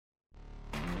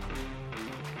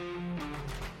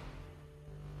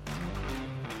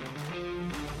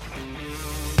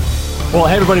Well,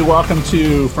 hey, everybody. Welcome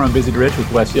to From Busy to Rich with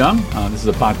Wes Young. This is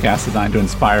a podcast designed to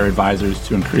inspire advisors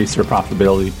to increase their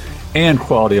profitability and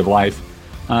quality of life.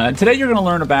 Today, you're going to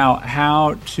learn about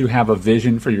how to have a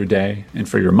vision for your day and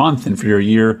for your month and for your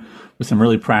year with some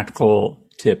really practical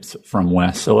tips from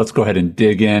Wes. So let's go ahead and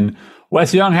dig in.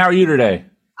 Wes Young, how are you today?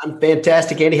 I'm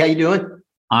fantastic, Andy. How you doing?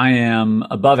 I am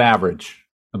above average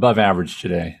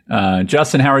today.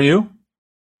 Justin, how are you?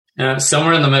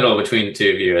 Somewhere in the middle between the two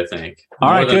of you, I think. All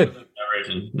right, good.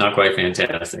 And not quite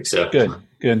fantastic. So good.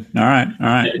 All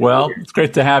right. Well, it's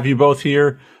great to have you both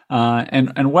here.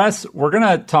 And Wes, we're going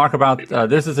to talk about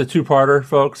this is a two-parter,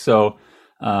 folks. So,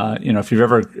 if you've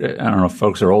ever, I don't know if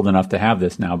folks are old enough to have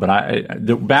this now,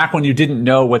 but back when you didn't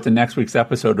know what the next week's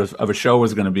episode of a show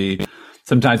was going to be,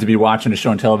 sometimes you'd be watching a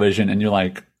show on television and you're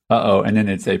like, uh-oh, and then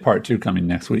it's a part two coming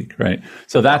next week, right?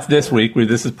 So that's this week.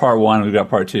 This is part one. We've got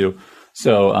part two.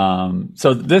 So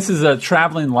this is a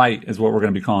traveling light is what we're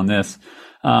going to be calling this.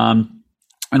 And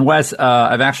Wes,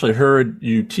 I've actually heard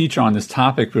you teach on this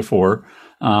topic before.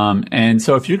 And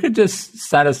so if you could just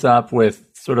set us up with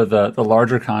sort of the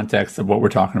larger context of what we're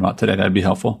talking about today, that'd be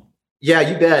helpful. Yeah,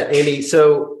 you bet, Andy.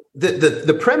 So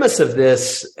the premise of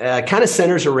this kind of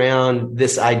centers around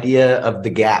this idea of the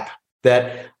gap,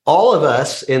 that all of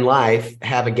us in life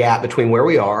have a gap between where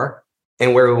we are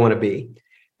and where we want to be.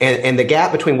 And the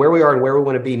gap between where we are and where we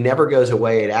want to be never goes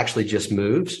away. It actually just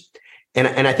moves.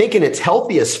 And I think in its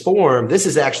healthiest form, this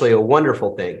is actually a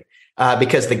wonderful thing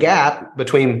because the gap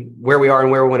between where we are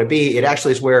and where we want to be, it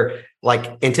actually is where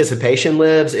like anticipation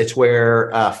lives. It's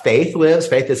where faith lives.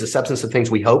 Faith is the substance of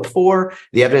things we hope for,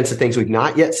 the evidence of things we've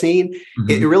not yet seen. Mm-hmm.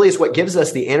 It really is what gives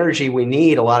us the energy we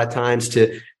need a lot of times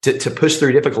to push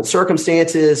through difficult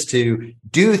circumstances, to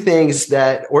do things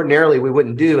that ordinarily we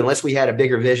wouldn't do unless we had a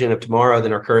bigger vision of tomorrow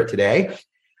than our current today.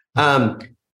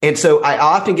 And so I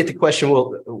often get the question,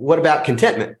 well, what about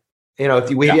contentment? If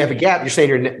we have a gap, you're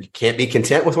saying you can't be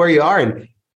content with where you are.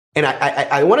 And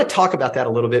I want to talk about that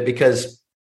a little bit because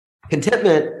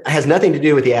contentment has nothing to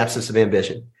do with the absence of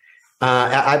ambition.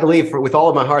 I believe with all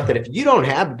of my heart that if you don't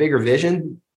have a bigger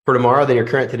vision for tomorrow than your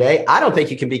current today, I don't think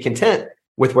you can be content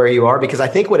with where you are, because I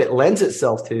think what it lends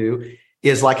itself to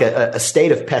is like a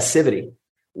state of passivity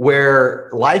where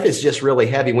life is just really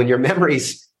heavy when your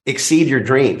memories exceed your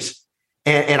dreams.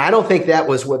 And I don't think that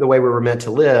was the way we were meant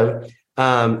to live.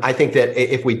 I think that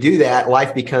if we do that,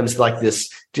 life becomes like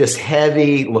this just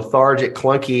heavy, lethargic,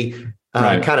 clunky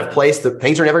kind of place that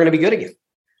things are never going to be good again.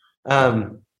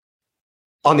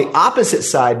 On the opposite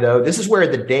side, though, this is where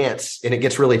the dance, and it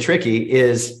gets really tricky,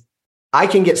 is I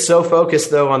can get so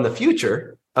focused, though, on the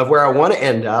future of where I want to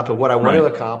end up, of what I want to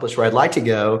accomplish, where I'd like to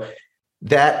go,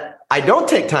 that I don't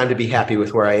take time to be happy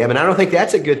with where I am. And I don't think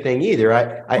that's a good thing either.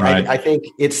 I think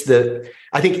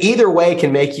I think either way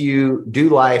can make you do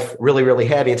life really, really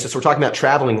heavy. And since we're talking about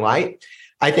traveling light,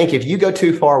 I think if you go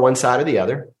too far one side or the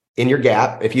other in your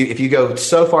gap, if you go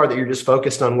so far that you're just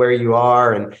focused on where you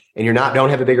are and don't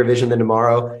have a bigger vision than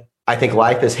tomorrow, I think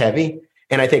life is heavy.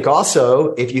 And I think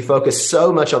also if you focus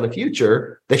so much on the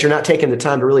future that you're not taking the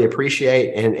time to really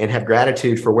appreciate and have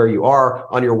gratitude for where you are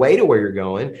on your way to where you're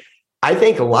going, I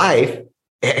think life,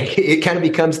 it kind of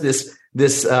becomes this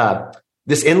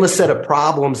endless set of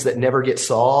problems that never get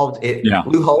solved.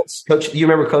 Lou Holtz, Coach, you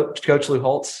remember Coach Lou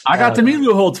Holtz? I got to meet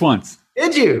Lou Holtz once.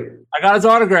 Did you? I got his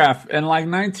autograph in like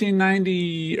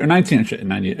 1990 or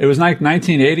 1990. It was like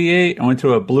 1988. I went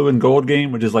to a blue and gold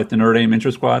game, which is like the Notre Dame intra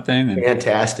squad thing.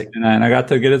 Fantastic. And I got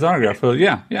to get his autograph. So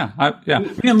yeah.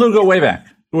 Me and Lou go way back.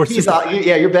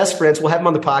 You're best friends. We'll have him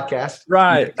on the podcast.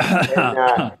 Right.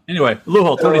 Anyway, Lou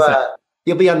Holtz, what do you say?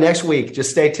 He'll be on next week.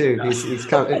 Just stay tuned. He's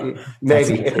coming.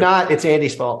 Maybe. If not, it's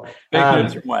Andy's fault. Big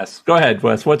news from Wes. Go ahead,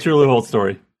 Wes. What's your Lou Holtz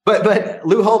story? But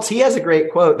Lou Holtz, he has a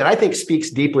great quote that I think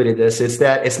speaks deeply to this. It's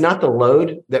that it's not the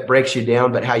load that breaks you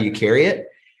down, but how you carry it.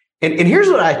 And here's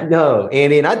what I know,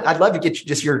 Andy, and I'd love to get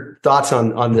just your thoughts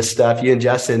on this stuff. You and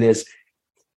Justin, is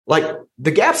like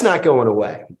the gap's not going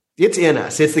away. It's in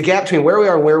us. It's the gap between where we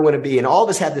are and where we want to be. And all of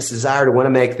us have this desire to want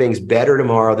to make things better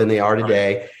tomorrow than they are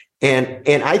today. Right.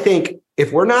 And I think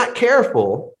if we're not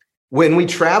careful, when we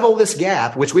travel this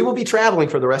gap, which we will be traveling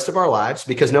for the rest of our lives,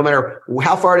 because no matter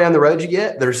how far down the road you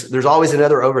get, there's always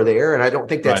another over there. And I don't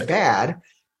think that's bad.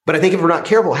 But I think if we're not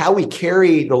careful, how we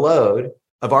carry the load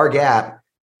of our gap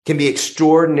can be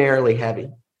extraordinarily heavy.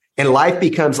 And life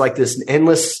becomes like this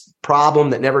endless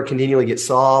problem that never continually gets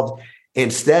solved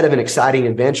instead of an exciting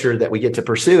adventure that we get to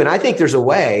pursue. And I think there's a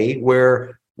way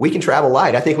where we can travel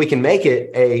light. I think we can make it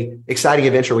a exciting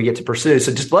adventure we get to pursue.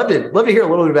 So just love to hear a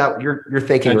little bit about your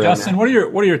thinking around Justin,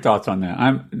 that. what are your thoughts on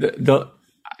that?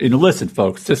 Listen,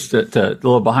 folks, just to a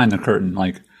little behind the curtain,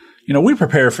 like, we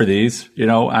prepare for these.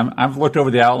 I've looked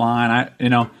over the outline.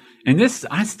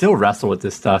 I still wrestle with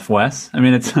this stuff, Wes. I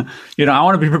mean, it's, I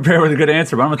want to be prepared with a good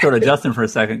answer, but I'm going to throw to Justin for a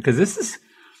second, because this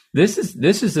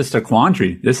is just a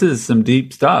quandary. This is some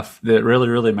deep stuff that really,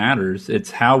 really matters.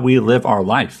 It's how we live our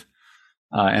life.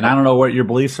 And I don't know what your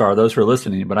beliefs are, those who are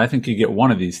listening, but I think you get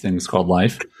one of these things called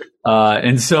life.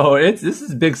 And so this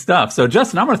is big stuff. So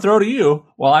Justin, I'm going to throw to you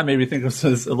while I maybe think of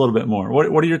this a little bit more.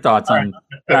 What are your thoughts on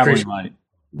traveling light?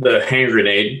 The hand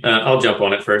grenade. I'll jump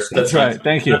on it first. That's right.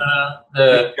 Thank you.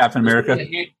 Captain America.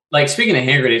 Speaking of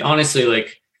hand grenade, honestly, when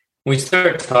we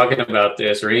start talking about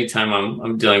this, or anytime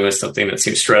I'm dealing with something that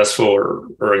seems stressful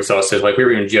or exhausted, like we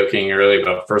were even joking earlier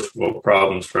about first world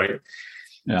problems, right?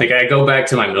 Yeah. I go back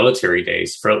to my military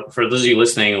days. For those of you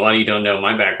listening, a lot of you don't know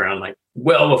my background.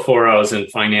 Well before I was in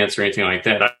finance or anything like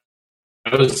that,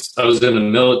 I was in the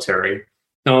military.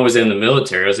 No, I was in the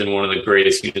military. I was in one of the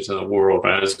greatest units in the world.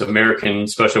 I was American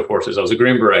Special Forces. I was a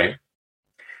Green Beret.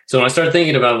 So when I started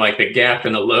thinking about the gap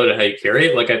and the load of how you carry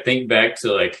it, I think back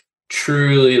to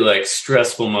truly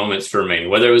stressful moments for me,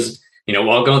 whether it was,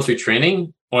 while going through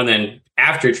training or then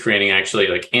after training, actually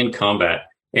in combat.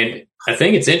 And I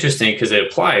think it's interesting because it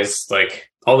applies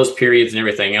all those periods and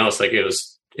everything else. It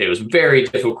was very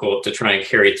difficult to try and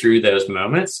carry through those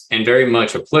moments, and very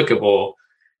much applicable,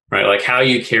 right? How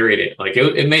you carried it.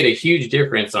 It made a huge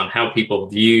difference on how people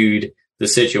viewed the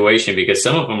situation, because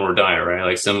some of them were dire,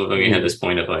 right? Some of them you had this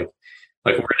point of we're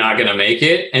not going to make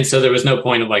it. And so there was no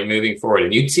point of moving forward.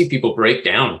 And you'd see people break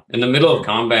down in the middle of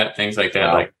combat, things like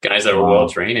that, wow. Guys that were well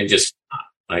trained and just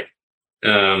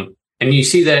and you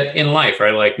see that in life,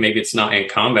 right? Maybe it's not in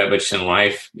combat, but just in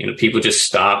life, people just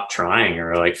stop trying,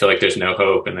 or feel like there's no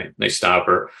hope, and they stop,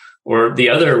 or the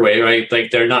other way, right?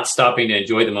 They're not stopping to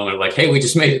enjoy the moment of hey, we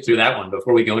just made it through that one.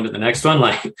 Before we go into the next one,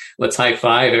 let's high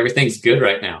five. Everything's good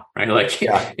right now, right?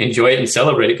 Enjoy it and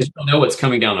celebrate it, because you don't know what's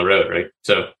coming down the road, right?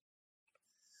 So.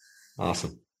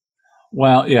 Awesome.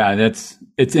 Well, yeah, it's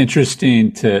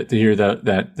interesting to hear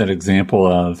that example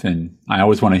of, and I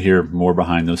always want to hear more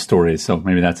behind those stories. So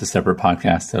maybe that's a separate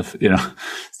podcast of,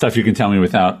 stuff you can tell me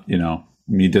without,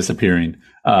 me disappearing,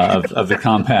 of the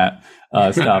combat,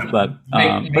 stuff. But,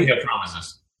 make no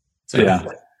promises. So. Yeah.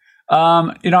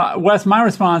 Wes, my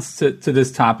response to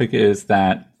this topic is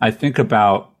that I think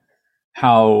about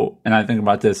and I think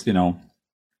about this,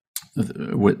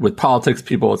 with politics,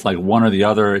 people, it's one or the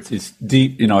other. It's these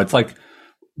deep, it's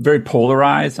very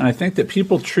polarized. And I think that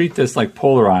people treat this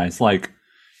polarized, either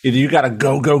you got to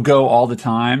go all the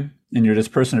time, and you're this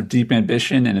person of deep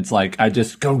ambition, and it's I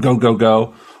just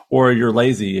go, or you're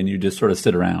lazy and you just sort of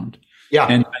sit around. Yeah.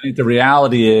 And I think the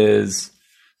reality is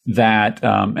that,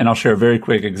 and I'll share a very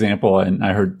quick example. And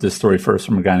I heard this story first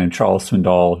from a guy named Charles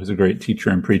Swindoll, who's a great teacher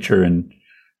and preacher, and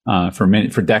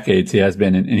for decades he has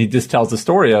been, and he just tells the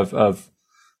story of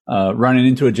running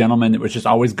into a gentleman that was just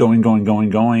always going,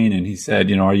 and he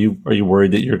said, are you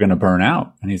worried that you're going to burn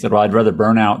out? And he said, well, I'd rather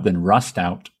burn out than rust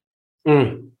out.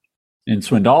 And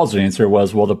Swindoll's answer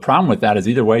was, well, the problem with that is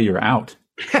either way you're out.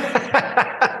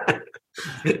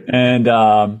 And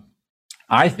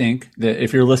I think that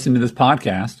if you're listening to this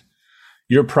podcast,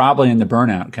 you're probably in the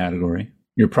burnout category.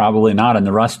 You're probably not in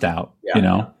the rust out,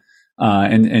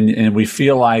 and we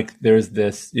feel like there's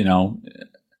this,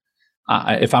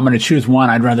 if I'm going to choose one,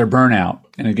 I'd rather burn out.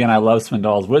 And again, I love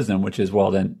Swindoll's wisdom, which is,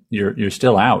 well, then you're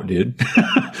still out, dude.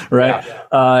 Right.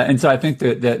 Yeah. And so I think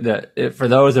that for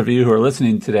those of you who are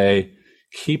listening today,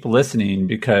 keep listening,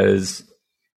 because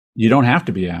you don't have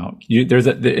to be out.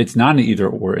 It's not an either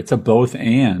or, it's a both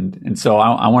and. And so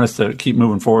I want us to keep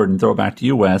moving forward and throw it back to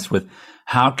you, Wes, with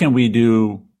how can we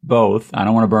do both? I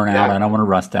don't want to burn out. I don't want to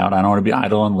rust out. I don't want to be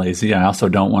idle and lazy. I also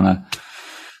don't want to,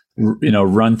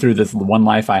 run through this one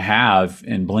life I have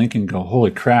and blink and go,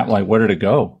 holy crap, where did it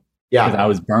go? Yeah. Because I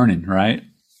was burning, right?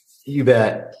 You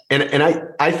bet. And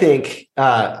I think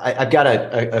I've got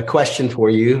a question for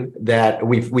you that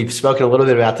we've spoken a little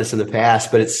bit about this in the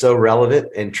past, but it's so relevant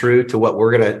and true to what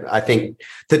we're going to, I think,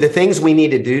 to the things we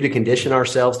need to do to condition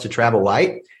ourselves to travel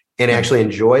light and actually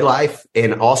enjoy life,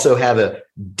 and also have a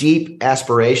deep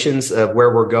aspirations of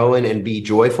where we're going and be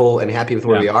joyful and happy with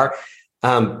where we are.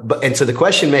 And so the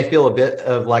question may feel a bit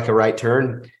of like a right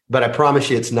turn, but I promise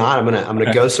you it's not. I'm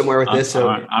gonna go somewhere with this. So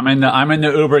I'm in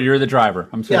the Uber. You're the driver.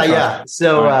 I'm so yeah.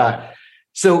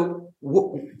 So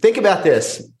think about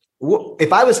this.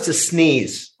 If I was to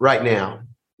sneeze right now,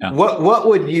 what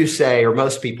would you say, or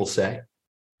most people say?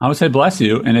 I would say bless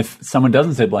you. And if someone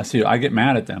doesn't say bless you, I get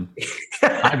mad at them.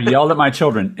 I've yelled at my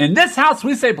children. In this house,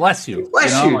 we say bless you.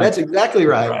 Bless you. That's exactly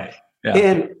right.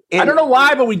 Yeah. I don't know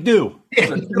why, but we do.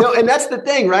 No, and that's the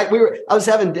thing, right? I was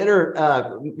having dinner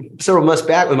several months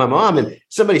back with my mom, and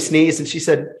somebody sneezed, and she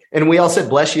said, and we all said,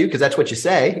 "Bless you," because that's what you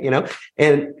say,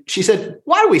 And she said,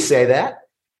 "Why do we say that?"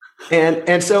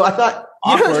 And so I thought,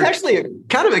 it's actually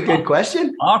kind of a good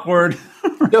question. Awkward.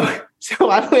 So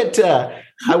I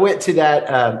went to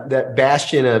that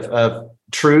bastion of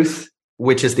truth,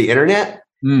 which is the internet,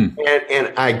 and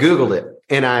I Googled it,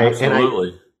 and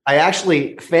I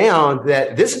actually found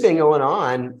that this has been going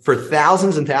on for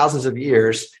thousands and thousands of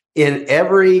years in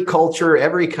every culture,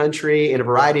 every country, in a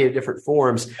variety of different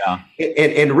forms. Yeah.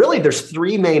 And really, there's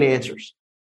three main answers.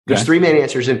 There's three main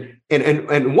answers, and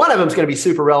one of them is going to be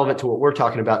super relevant to what we're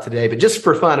talking about today. But just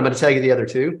for fun, I'm going to tell you the other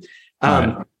two.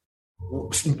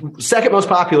 Second most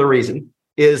popular reason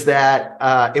is that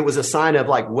it was a sign of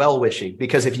like well-wishing,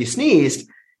 because if you sneezed,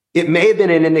 it may have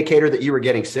been an indicator that you were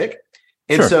getting sick.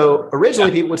 And so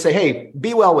originally people would say, "Hey,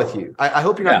 be well with you. I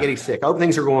hope you're not getting sick. I hope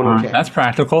things are going okay." That's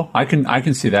practical. I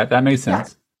can see that. That makes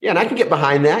sense. Yeah, and I can get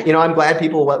behind that. I'm glad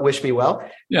people wish me well.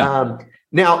 Yeah.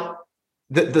 Now,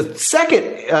 the second,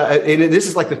 and this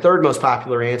is like the third most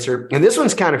popular answer, and this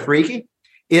one's kind of freaky,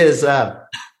 is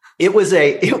it was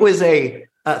a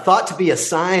thought to be a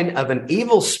sign of an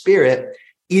evil spirit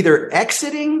either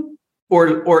exiting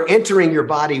or entering your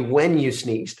body when you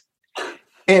sneezed.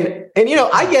 And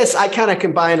I guess I kind of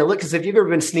combine a look, because if you've ever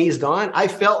been sneezed on, I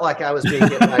felt like I was being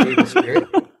hit by an evil spirit,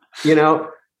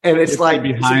 and it's like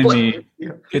behind me,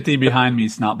 get thee behind me,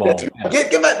 snot ball. Yeah.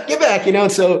 Get back,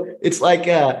 And so it's like,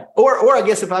 or I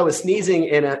guess if I was sneezing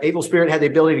and an evil spirit had the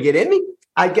ability to get in me,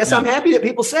 I guess I'm happy that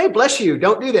people say, "Bless you,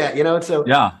 don't do that," And so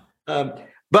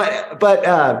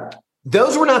but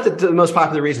those were not the most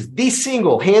popular reasons. The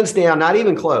single, hands down, not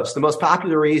even close, the most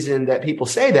popular reason that people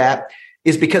say that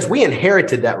is because we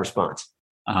inherited that response.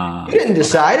 You didn't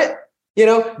decide it.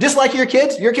 Just like your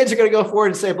kids are going to go forward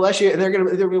and say, "Bless you." And they're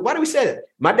going to, "Why do we say that?"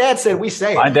 My dad said, "We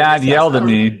say it." My dad yelled at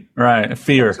me. Right.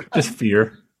 Fear, just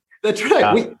fear. That's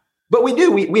right. Yeah. But we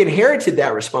do. We inherited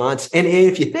that response. And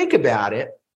if you think about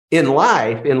it, in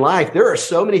life, there are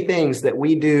so many things that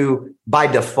we do by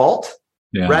default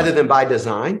rather than by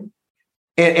design.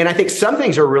 And I think some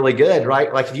things are really good,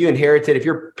 right? Like if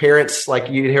your parents, like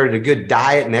you inherited a good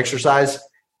diet and exercise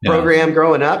program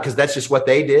growing up, because that's just what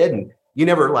they did. And you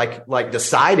never like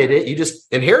decided it. You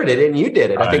just inherited it and you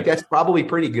did it. Right. I think that's probably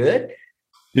pretty good.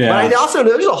 Yeah. But I also know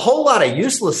there's a whole lot of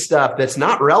useless stuff that's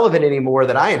not relevant anymore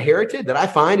that I inherited, that I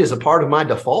find is a part of my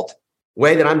default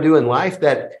way that I'm doing life,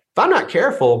 that if I'm not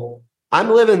careful, I'm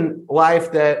living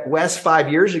life that Wes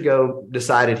 5 years ago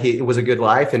decided it was a good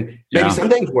life. And maybe some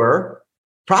things were.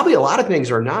 Probably a lot of things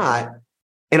are not.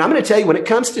 And I'm going to tell you, when it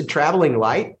comes to traveling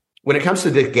light, when it comes to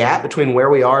the gap between where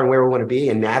we are and where we want to be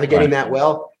and navigating that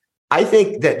well, I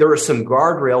think that there are some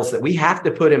guardrails that we have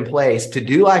to put in place to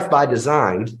do life by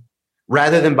design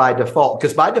rather than by default.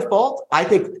 Because by default, I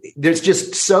think there's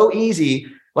just so easy,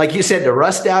 like you said, to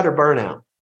rust out or burn out.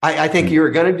 I think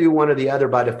you're going to do one or the other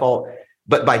by default.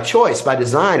 But by choice, by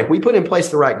design, if we put in place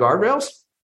the right guardrails,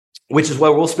 which is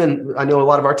where we'll spend, I know, a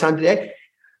lot of our time today,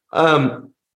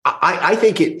 I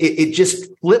think it just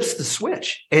flips the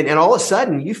switch. And all of a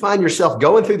sudden you find yourself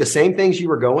going through the same things you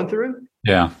were going through.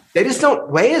 Yeah. They just don't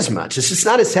weigh as much. It's just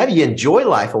not as heavy. You enjoy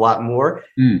life a lot more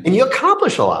and you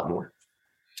accomplish a lot more.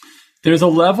 There's a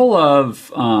level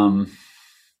of,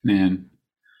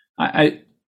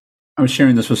 I was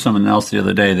sharing this with someone else the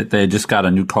other day that they just got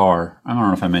a new car. I don't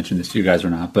know if I mentioned this to you guys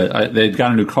or not, but they'd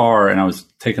got a new car and I was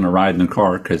taking a ride in the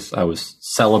car because I was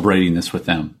celebrating this with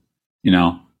them.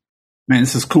 Man,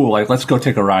 this is cool. Like, let's go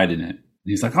take a ride in it. And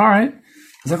he's like, all right. I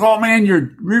was like, oh man, your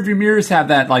rearview mirrors have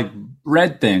that like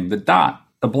red thing, the dot,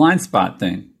 the blind spot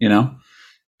thing,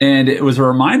 And it was a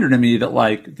reminder to me that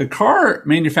like the car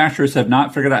manufacturers have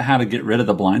not figured out how to get rid of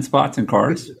the blind spots in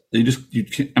cars. Seriously,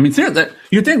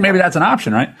 you'd think maybe that's an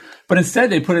option, right? But instead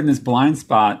they put in this blind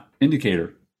spot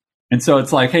indicator. And so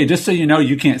it's like, hey, just so you know,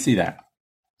 you can't see that.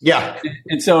 Yeah.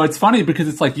 And so it's funny because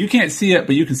it's like, you can't see it,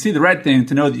 but you can see the red thing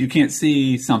to know that you can't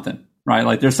see something, right?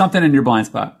 Like there's something in your blind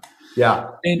spot. Yeah.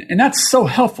 And that's so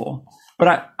helpful.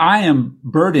 But I am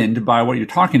burdened by what you're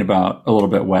talking about a little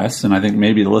bit, Wes. And I think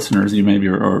maybe the listeners, you maybe,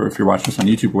 or if you're watching this on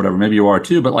YouTube or whatever, maybe you are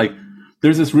too. But like,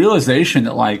 there's this realization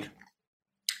that like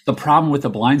the problem with the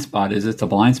blind spot is it's a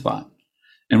blind spot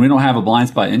and we don't have a blind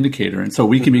spot indicator. And so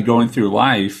we can be going through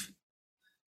life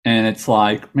and it's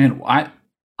like, man,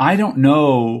 I don't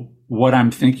know what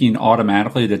I'm thinking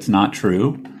automatically that's not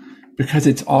true because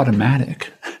it's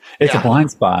automatic. It's a blind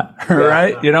spot,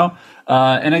 right?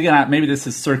 And again, maybe this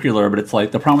is circular, but it's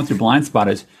like the problem with your blind spot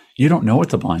is you don't know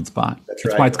it's a blind spot.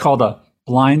 That's why it's called a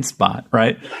blind spot,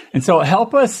 right? And so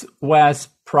help us, Wes,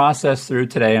 process through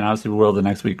today, and obviously we will the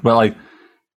next week, but like,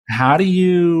 how do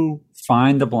you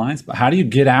find the blind spot? How do you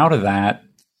get out of that?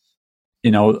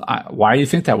 Why do you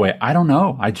think that way? I don't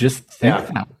know. I just think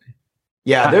that way.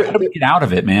 Yeah. How do we get out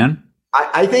of it, man?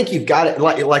 I think you've got it.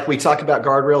 Like we talk about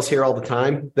guardrails here all the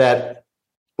time, that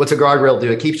what's a guardrail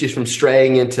do? It keeps you from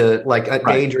straying into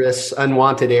dangerous,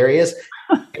 unwanted areas.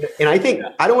 And I think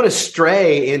I don't want to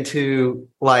stray into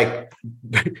like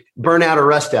burnout or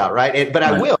rust out. Right. But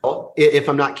I will if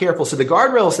I'm not careful. So the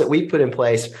guardrails that we put in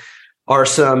place are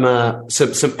some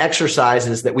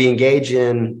exercises that we engage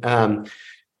in,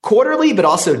 quarterly, but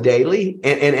also daily.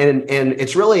 And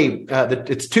it's really,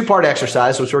 it's 2-part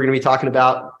exercise, which we're going to be talking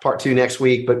about part 2 next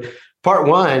week. But part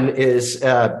 1 is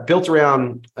built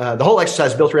around, the whole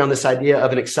exercise is built around this idea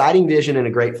of an exciting vision and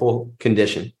a grateful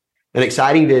condition. An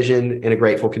exciting vision and a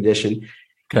grateful condition.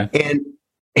 Okay. And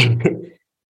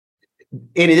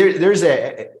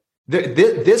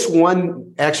this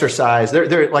one exercise,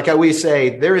 like I always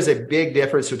say, there is a big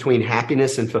difference between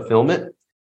happiness and fulfillment.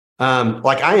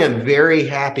 Like I am very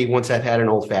happy once I've had an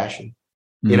old fashioned.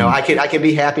 I can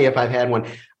be happy if I've had one.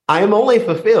 I am only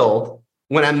fulfilled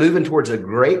when I'm moving towards a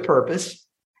great purpose,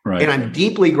 and I'm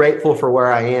deeply grateful for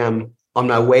where I am on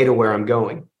my way to where I'm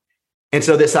going. And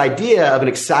so this idea of an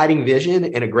exciting vision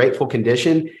and a grateful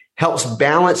condition helps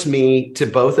balance me to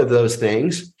both of those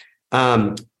things.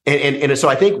 And so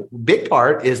I think big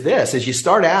part is this: as you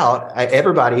start out,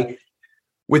 everybody,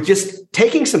 with just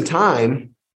taking some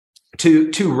time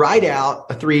to write out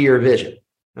a 3-year vision.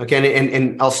 Okay.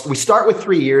 And we start with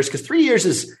 3 years, because 3 years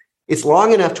it's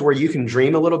long enough to where you can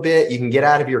dream a little bit. You can get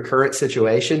out of your current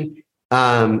situation.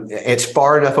 It's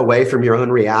far enough away from your own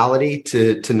reality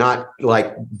to not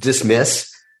like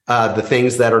dismiss the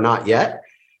things that are not yet.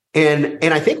 And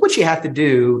I think what you have to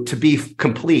do to be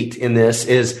complete in this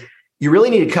is you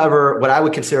really need to cover what I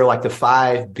would consider like the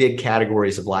 5 big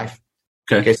categories of life.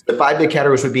 Okay. So the 5 big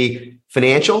categories would be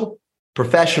financial,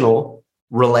 professional,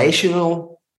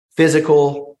 relational,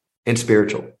 physical, and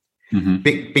spiritual.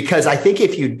 Mm-hmm. Because I think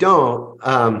if you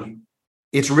don't,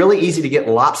 it's really easy to get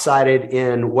lopsided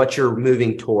in what you're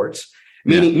moving towards.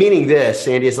 Meaning this,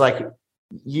 Andy, is like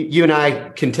you and I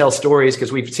can tell stories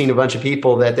because we've seen a bunch of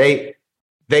people that they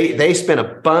spent a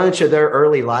bunch of their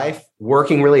early life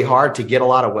working really hard to get a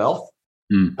lot of wealth,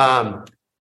 and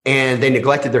they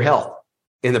neglected their health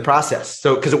in the process.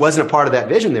 So because it wasn't a part of that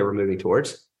vision they were moving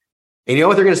towards. And you know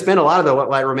what they're going to spend a lot of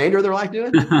the remainder of their life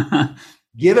doing?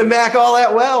 Giving back all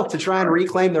that wealth to try and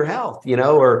reclaim their health,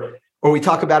 or we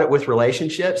talk about it with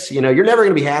relationships. You're never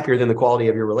going to be happier than the quality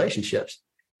of your relationships.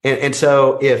 And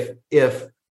so if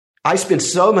I spend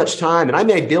so much time, and I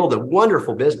may build a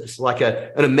wonderful business, like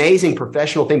an amazing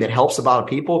professional thing that helps a lot of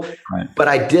people, but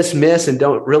I dismiss and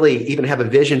don't really even have a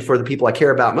vision for the people I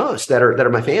care about most, that are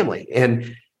my family.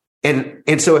 And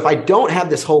so if I don't have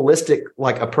this holistic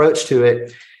approach to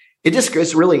it, it just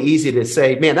gets really easy to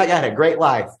say, man, that guy had a great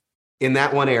life in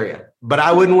that one area, but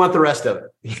I wouldn't want the rest of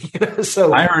it.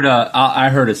 So I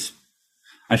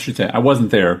should say, I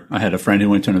wasn't there. I had a friend who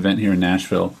went to an event here in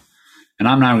Nashville, and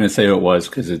I'm not even going to say who it was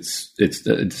because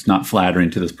it's not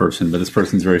flattering to this person, but this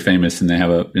person's very famous and they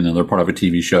have they're part of a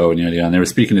TV show and and they were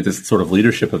speaking at this sort of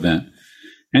leadership event,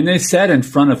 and they said in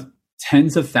front of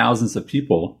tens of thousands of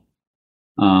people,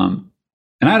 and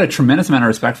I had a tremendous amount of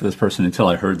respect for this person until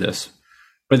I heard this,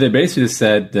 but they basically just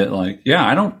said that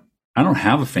I don't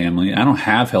have a family. I don't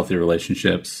have healthy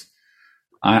relationships.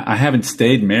 I haven't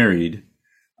stayed married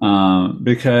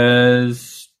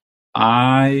because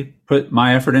I put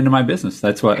my effort into my business.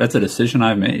 That's a decision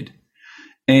I've made.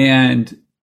 And,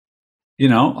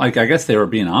 I guess they were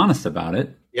being honest about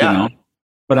it,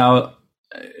 but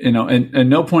and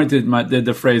no point did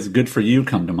the phrase "good for you"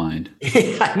 come to mind.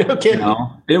 No kidding.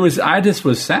 I just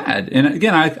was sad. And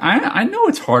again, I know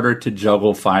it's harder to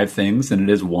juggle 5 things than it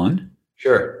is one.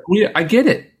 Sure. I get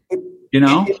it,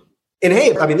 And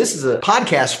hey, this is a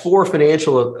podcast for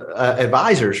financial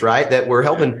advisors, right? That we're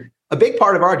helping. A big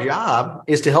part of our job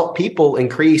is to help people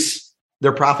increase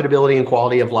their profitability and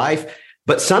quality of life.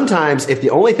 But sometimes if the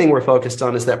only thing we're focused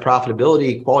on is that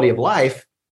profitability, quality of life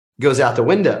goes out the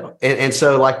window. And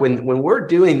so when we're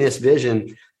doing this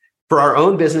vision for our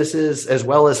own businesses, as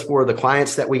well as for the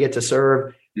clients that we get to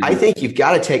serve, I think you've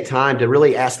got to take time to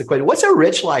really ask the question, what's a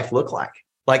rich life look like?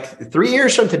 Like 3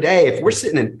 years from today, if we're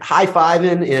sitting and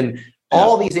high-fiving in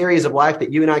all these areas of life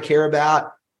that you and I care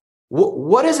about,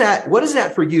 what does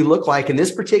that for you look like in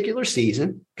this particular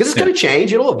season? Because it's going to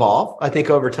change. It'll evolve, I think,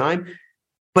 over time.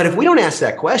 But if we don't ask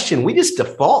that question, we just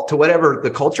default to whatever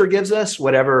the culture gives us,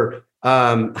 whatever,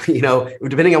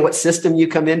 depending on what system you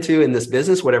come into in this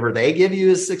business, whatever they give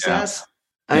you as success.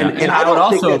 And I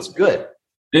don't think that's good.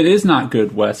 It is not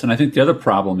good, Wes. And I think the other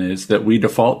problem is that we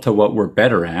default to what we're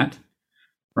better at,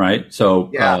 right?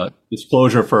 So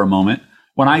disclosure for a moment.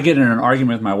 When I get in an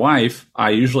argument with my wife, I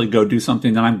usually go do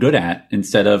something that I'm good at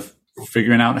instead of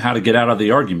figuring out how to get out of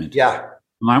the argument. Yeah.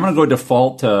 I'm going to go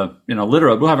default to,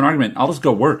 literally, we'll have an argument. I'll just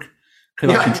go work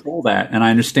because I control that and I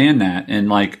understand that. And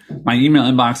like my email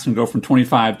inbox can go from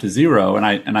 25 to 0. And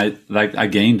I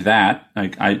gained that.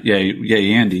 Like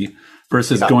yay, Andy,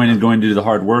 versus going to do the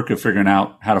hard work of figuring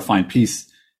out how to find peace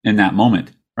in that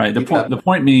moment. Right. The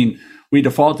point being we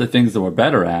default to things that we're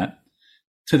better at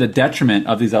to the detriment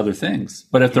of these other things.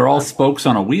 But if they're all spokes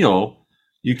on a wheel,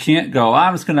 you can't go,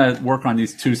 I'm just going to work on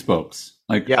these 2 spokes.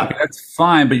 Okay, that's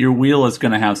fine, but your wheel is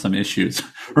going to have some issues,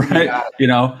 right?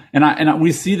 And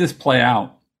we see this play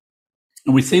out.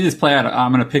 And we see this play out.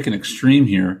 I'm going to pick an extreme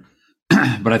here,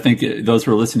 but I think those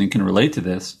who are listening can relate to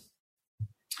this.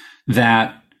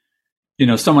 That,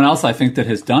 someone else I think that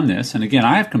has done this. And again,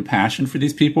 I have compassion for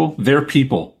these people. They're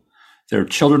people. They're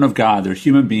children of God. They're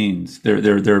human beings. They're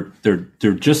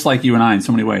just like you and I in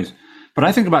so many ways. But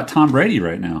I think about Tom Brady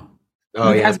right now.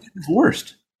 Oh, he has his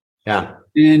worst. Yeah.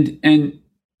 And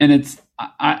it's,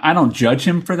 I don't judge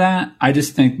him for that. I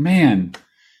just think, man,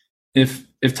 if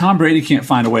Tom Brady can't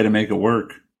find a way to make it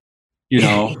work,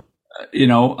 it's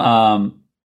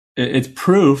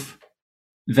proof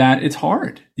that it's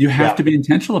hard. You have to be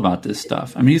intentional about this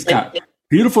stuff. I mean, he's got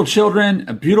beautiful children,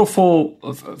 a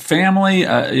beautiful family.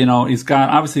 He's got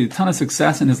obviously a ton of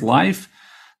success in his life.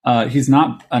 He's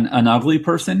not an ugly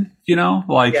person, You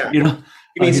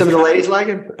mean some of the ladies like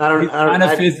him?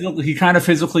 He kind of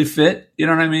physically fit. You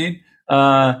know what I mean?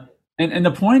 And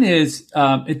the point is,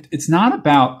 it's not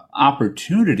about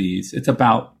opportunities. It's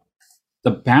about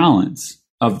the balance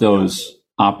of those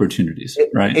opportunities,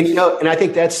 right? And I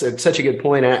think that's such a good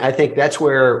point. I think that's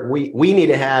where we need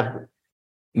to have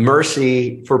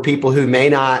mercy for people who may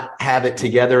not have it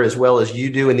together as well as you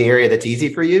do in the area that's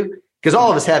easy for you. Because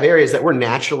all of us have areas that we're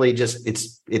naturally just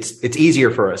it's easier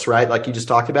for us, right? Like you just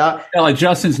talked about. Yeah, like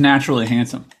Justin's naturally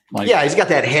handsome. He's got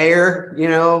that hair,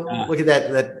 Look at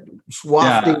that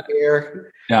swafting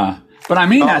hair. Yeah. But I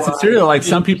mean that sincerely. Like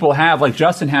some people have, like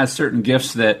Justin has certain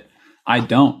gifts that I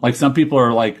don't. Like some people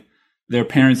are like their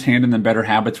parents handing them better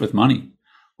habits with money.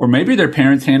 Or maybe their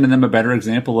parents handing them a better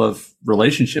example of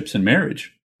relationships and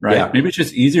marriage, right? Yeah. Maybe it's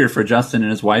just easier for Justin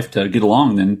and his wife to get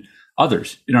along than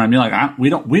others. You know what I mean? Like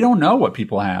we don't know what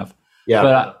people have.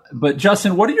 Yeah. But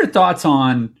Justin, what are your thoughts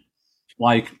on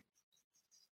like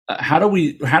how do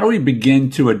we begin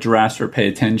to address or pay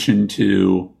attention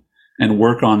to and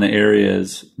work on the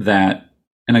areas that?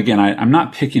 And again, I'm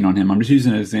not picking on him. I'm just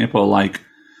using an example. Like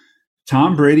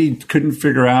Tom Brady couldn't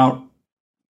figure out,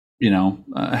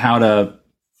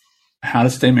 how to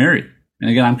stay married.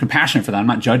 And again, I'm compassionate for that. I'm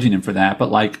not judging him for that.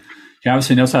 But like he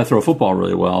obviously knows how to throw a football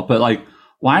really well. But like,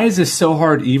 why is this so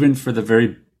hard even for the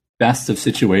very best of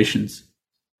situations?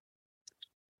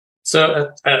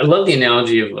 So I love the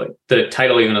analogy of like the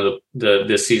title even of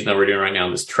this season that we're doing right now,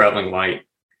 this traveling light.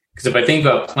 Because if I think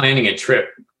about planning a trip,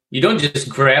 you don't just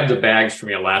grab the bags from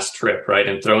your last trip, right,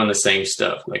 and throw in the same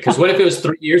stuff. Like, because what if it was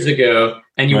 3 years ago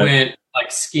and you went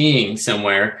like skiing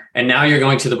somewhere and now you're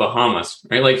going to the Bahamas,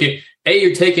 right? Like,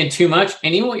 you're taking too much,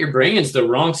 and even what you're bringing is the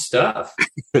wrong stuff.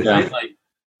 Right? Like,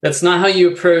 that's not how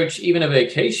you approach even a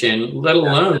vacation, let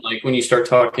alone like when you start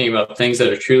talking about things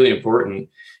that are truly important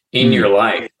in your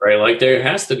life, right? Like there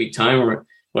has to be time where,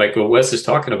 like what Wes is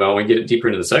talking about, when we get deeper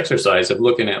into this exercise of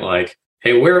looking at like,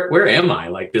 hey, where am I?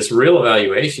 Like this real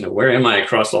evaluation of where am I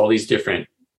across all these different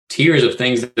tiers of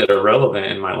things that are relevant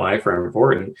in my life or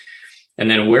important. And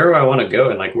then where do I want to go?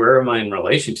 And like, where am I in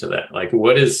relation to that? Like,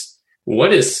 what is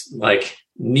like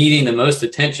needing the most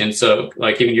attention? So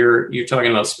like even you're talking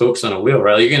about spokes on a wheel,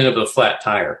 right? You're going to have a flat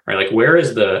tire, right? Like where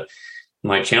is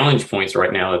my challenge points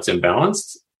right now that's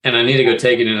imbalanced? And I need to go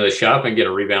take it into the shop and get a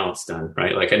rebalance done,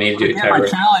 right? Like I need to do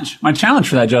my challenge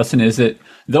for that, Justin, is that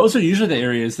those are usually the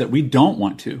areas that we don't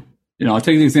want to. I'll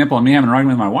take the example of me having an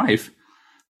argument with my wife.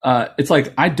 It's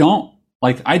like I don't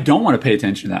want to pay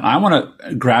attention to that. I want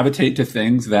to gravitate to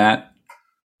things that,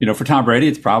 for Tom Brady,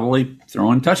 it's probably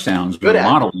throwing touchdowns,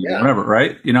 modeling, whatever,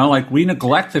 right? Like we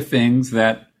neglect the things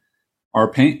that are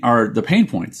the pain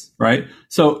points, right?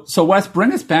 So Wes,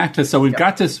 bring us back to, we've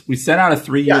got this, we set out a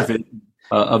 3-year vision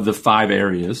of the 5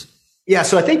 areas. Yeah.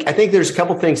 So I think there's a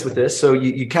couple things with this. So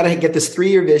you kind of get this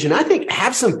 3-year vision. I think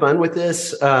have some fun with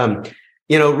this.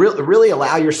 Really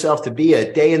allow yourself to be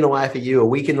a day in the life of you, a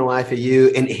week in the life of you,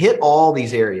 and hit all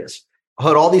these areas.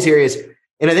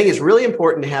 And I think it's really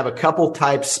important to have a couple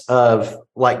types of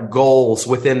like goals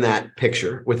within that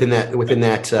picture, within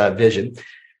that vision.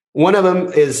 One of them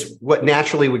is what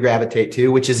naturally we gravitate to,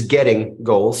 which is getting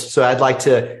goals. So I'd like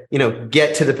to,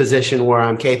 get to the position where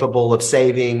I'm capable of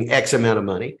saving X amount of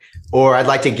money, or I'd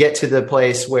like to get to the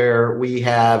place where we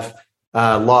have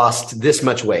lost this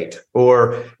much weight,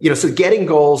 or, so getting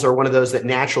goals are one of those that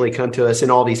naturally come to us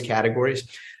in all these categories.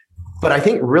 But I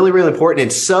think really, really important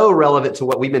and so relevant to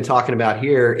what we've been talking about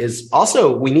here is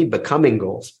also we need becoming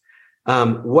goals.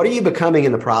 What are you becoming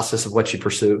in the process of what you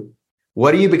pursue?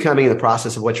 What are you becoming in the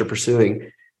process of what you're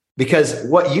pursuing? Because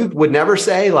what you would never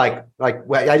say, like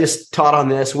I just taught on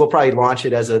this, we'll probably launch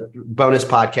it as a bonus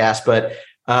podcast, but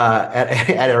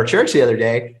at our church the other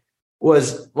day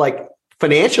was like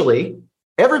financially,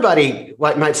 everybody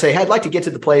might say, hey, I'd like to get to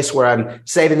the place where I'm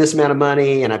saving this amount of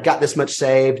money and I've got this much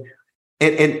saved.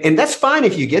 And that's fine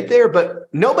if you get there, but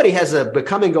nobody has a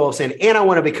becoming goal of saying, and I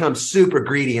want to become super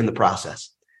greedy in the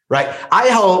process. Right.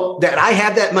 I hope that I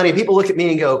have that money. People look at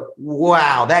me and go,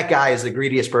 wow, that guy is the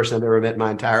greediest person I've ever met in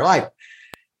my entire life.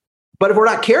 But if we're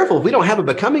not careful, if we don't have a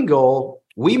becoming goal,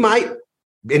 we might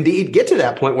indeed get to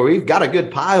that point where we've got a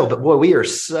good pile, but boy, we are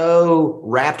so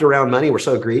wrapped around money. We're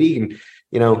so greedy. And,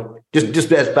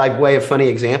 just as by way of funny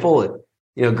example,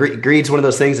 greed's one of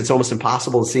those things that's almost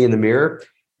impossible to see in the mirror.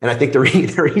 And I think the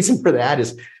reason for that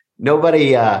is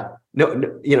nobody,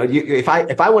 if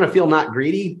I want to feel not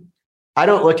greedy, I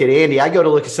don't look at Andy. I go to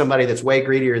look at somebody that's way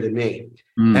greedier than me.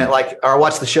 Or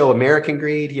watch the show American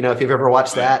Greed. If you've ever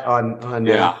watched that on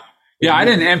yeah. I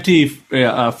didn't empty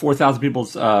 4,000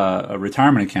 people's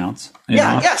retirement accounts.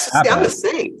 Yes, I'm the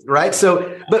same, right?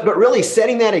 So, but really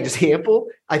setting that example,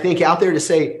 I think out there to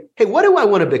say, hey, what do I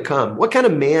want to become? What kind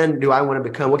of man do I want to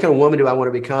become? What kind of woman do I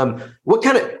want to become?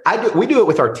 We do it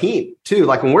with our team too.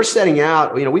 Like when we're setting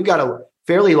out, we've got a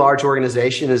fairly large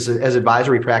organization as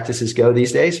advisory practices go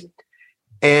these days.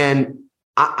 And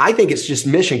I think it's just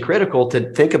mission critical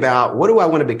to think about what do I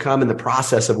want to become in the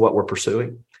process of what we're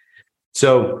pursuing.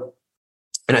 So,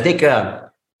 and I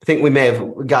think we may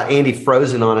have got Andy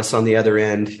frozen on us on the other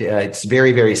end. It's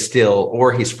very, very still,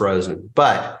 or he's frozen,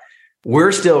 but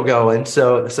we're still going.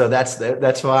 So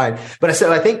that's fine. But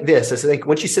I think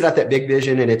once you set out that big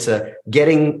vision and it's a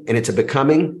getting and it's a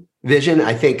becoming vision,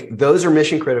 I think those are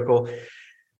mission critical.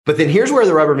 But then here's where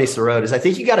the rubber meets the road is I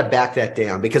think you got to back that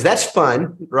down because that's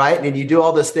fun, right? And you do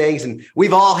all those things and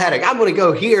we've all had I'm going to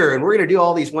go here and we're going to do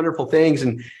all these wonderful things.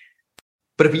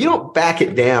 But if you don't back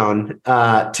it down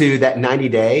to that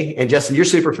 90-day, and Justin, you're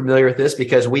super familiar with this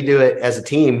because we do it as a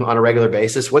team on a regular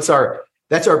basis. That's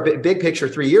our big picture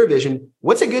 3-year vision.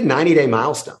 What's a good 90-day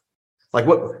milestone? Like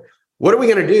what are we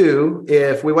going to do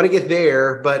if we want to get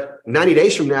there, but 90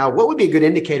 days from now, what would be a good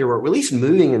indicator we're at least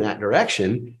moving in that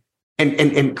direction?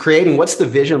 And creating what's the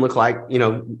vision look like,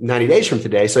 90 days from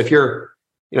today. So if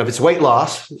if it's weight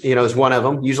loss, is one of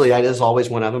them, usually that is always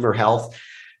one of them, or health.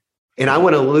 And I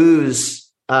want to lose,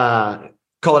 I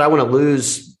want to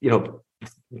lose,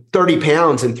 30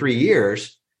 pounds in 3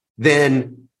 years,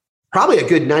 then probably a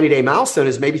good 90-day milestone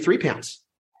is maybe 3 pounds.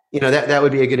 That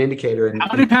would be a good indicator. And,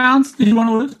 how many pounds do you want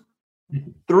to lose?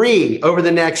 3 over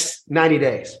the next 90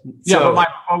 days. Yeah,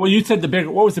 so, you said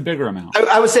what was the bigger amount?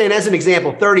 I was saying, as an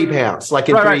example, 30 pounds. Like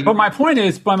in right. But my point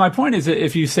is that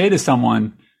if you say to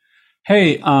someone,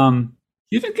 "Hey,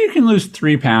 you think you can lose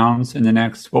 3 pounds in the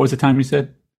next?" What was the time you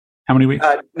said? How many weeks?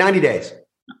 90 days.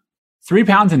 3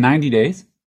 pounds in 90 days?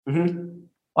 Mm-hmm.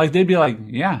 Like they'd be like,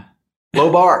 "Yeah." Low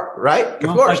bar, right? Of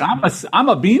course. Like, I'm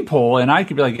a beanpole, and I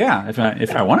could be like, "Yeah,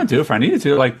 if I wanted to, if I needed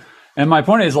to." Like, and my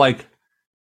point is like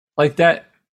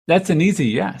that's an easy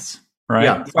yes, right?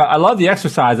 Yeah. So I love the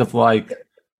exercise of like,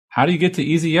 how do you get to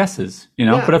easy yeses?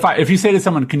 Yeah. But if you say to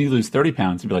someone, can you lose 30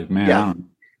 pounds? You'd be like, man, I don't know.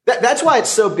 That's why it's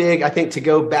so big, I think, to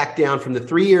go back down from the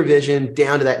 3-year vision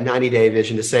down to that 90-day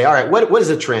vision to say, all right, what is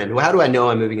a trend? Well, how do I know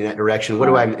I'm moving in that direction? What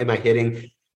am I hitting?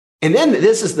 And then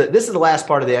this is the last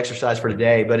part of the exercise for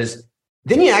today, but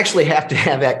then you actually have to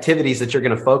have activities that you're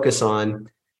going to focus on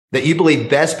that you believe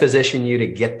best position you to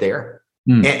get there.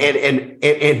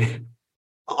 And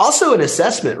also an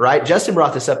assessment, right? Justin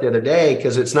brought this up the other day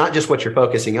because it's not just what you're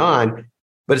focusing on,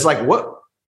 but it's like,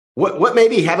 what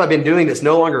maybe have I been doing that's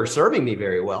no longer serving me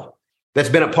very well? That's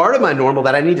been a part of my normal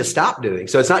that I need to stop doing.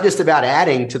 So it's not just about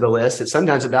adding to the list. It's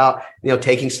sometimes about,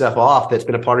 taking stuff off that's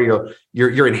been a part of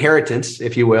your inheritance,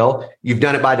 if you will. You've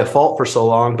done it by default for so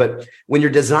long, but when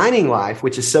you're designing life,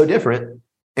 which is so different,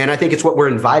 and I think it's what we're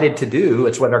invited to do.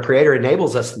 It's what our Creator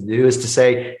enables us to do, is to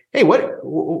say, hey,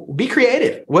 be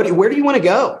creative. Where do you want to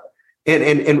go? And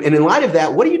in light of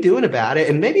that, what are you doing about it?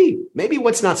 And maybe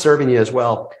what's not serving you as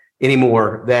well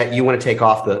anymore that you want to take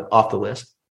off the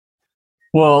list.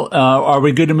 Well, are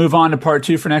we good to move on to part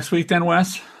 2 for next week then,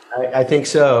 Wes? I think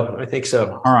so. I think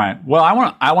so. All right. Well, I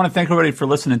want to thank everybody for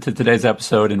listening to today's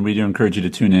episode, and we do encourage you to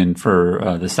tune in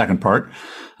for the second part.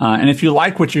 And if you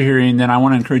like what you're hearing, then I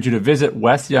want to encourage you to visit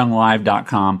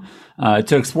wesyounglive.com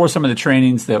to explore some of the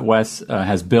trainings that Wes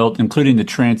has built, including the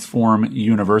Transform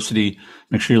University.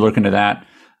 Make sure you look into that.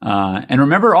 And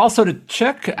remember also to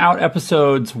check out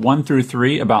episodes 1 through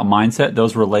 3 about mindset.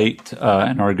 Those relate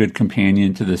and are a good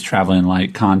companion to this Traveling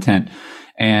Light content.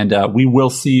 And we will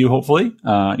see you hopefully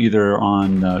either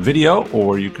on video,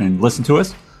 or you can listen to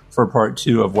us for part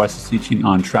 2 of Wes's teaching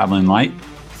on Traveling Light.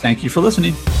 Thank you for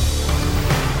listening.